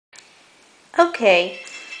Okay,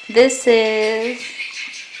 this is,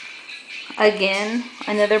 again,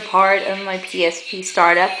 another part of my PSP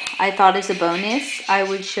startup. I thought as a bonus, I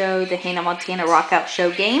would show the Hannah Montana Rockout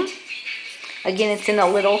Show game. Again, it's in a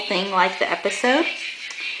little thing like the episode,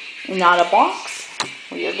 not a box.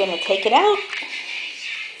 We are going to take it out.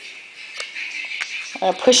 I'm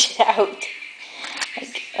going to push it out.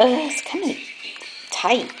 Like, it's kind of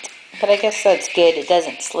tight, but I guess that's good. It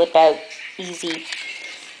doesn't slip out easy.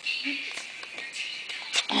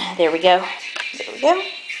 There we go. There we go.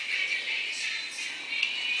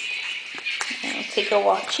 I'll take a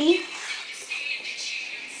watchy.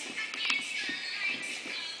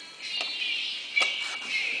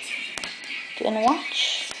 Gonna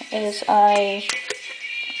watch as I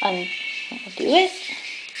undo it.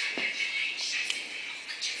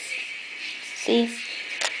 See?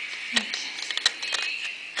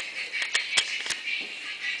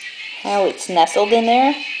 How it's nestled in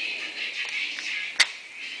there.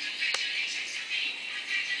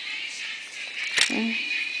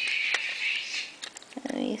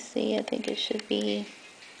 Let me see, I think it should be,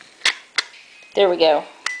 there we go.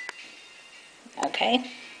 Okay.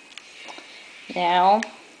 Now,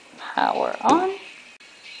 power on.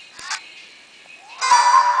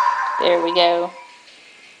 There we go.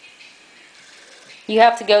 You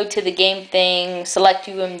have to go to the game thing, select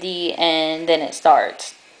UMD, and then it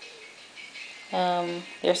starts.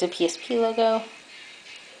 There's a PSP logo.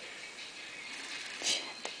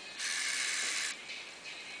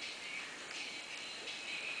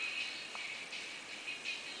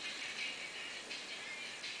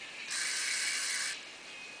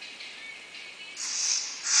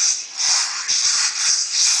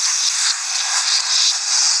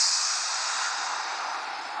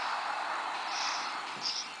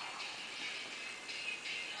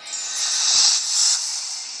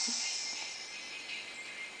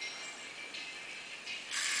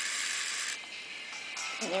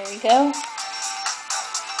 There we go.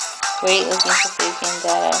 Wait, looking for save game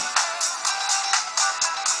data.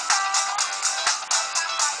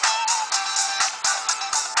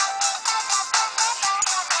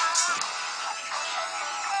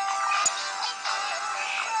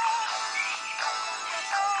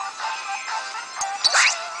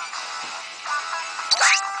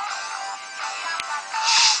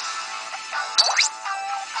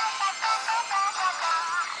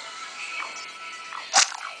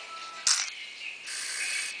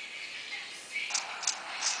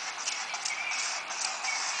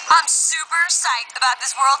 I'm super psyched about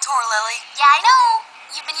this world tour, Lily. Yeah, I know.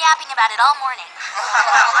 You've been yapping about it all morning.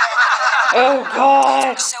 Oh,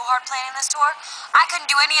 God. It's so hard planning this tour. I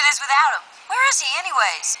couldn't do any of this without him. Where is he,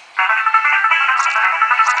 anyways?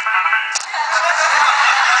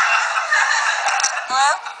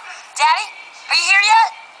 Hello? Daddy? Are you here yet?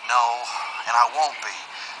 No, and I won't be.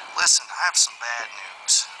 Listen, I have some bad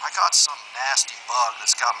news. I got some nasty bug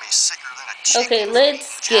that's got me sicker than a chicken. Okay,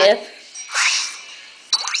 let's skip.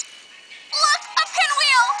 Look, a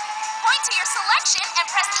pinwheel! Point to your selection and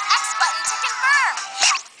press the X button to confirm.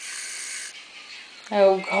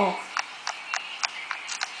 Oh, God.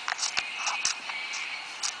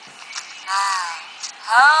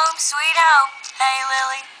 Home sweet home. Hey,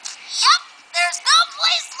 Lily. Yup, there's no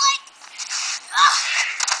place like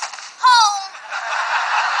home.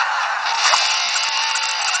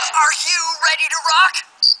 Are you ready to rock?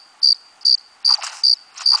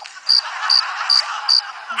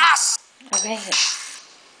 Okay.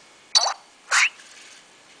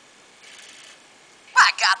 I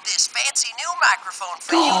got this fancy new microphone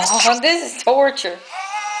for you. Oh, this is torture.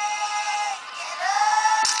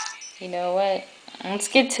 You know what? Let's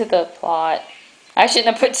get to the plot. I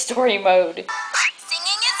shouldn't have put story mode. Singing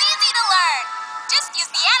is easy to learn. Just use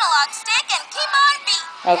the analog stick and keep on beat.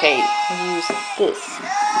 Okay, use this.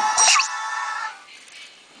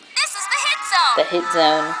 This is the hit zone. The hit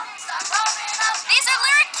zone. These are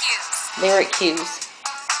lyric cues. Lyric cues.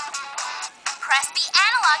 Press the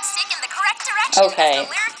analog stick in the correct direction Okay. as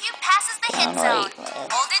the lyric cue passes the hit Down, zone. right,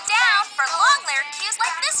 left. Hold it down for long lyric cues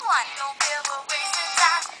like this one.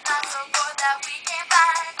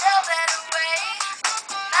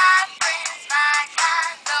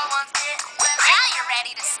 Now you're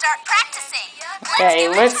ready to start practicing. Okay,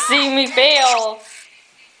 let's see me fail.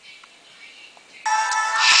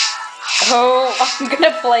 Oh, I'm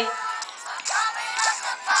gonna play.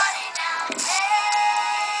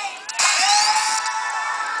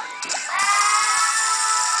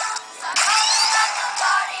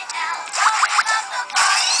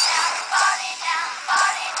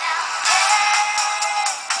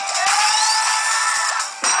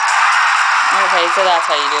 Okay, so that's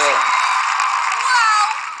how you do it. Wow!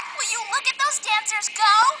 Will you look at those dancers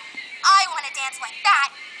go? I want to dance like that.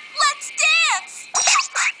 Let's dance!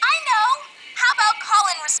 I know! How about call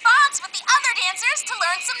and response with the other dancers to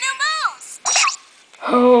learn some new moves?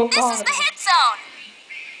 Oh, This is the hit zone.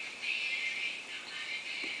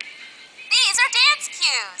 These are dance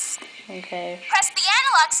cues. Okay. Press the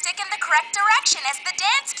analog stick in the correct direction as the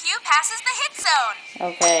dance cue passes the hit zone.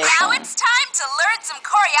 Okay. Now it's time to learn some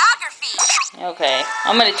choreography. Okay.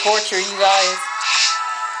 I'm gonna torture you guys.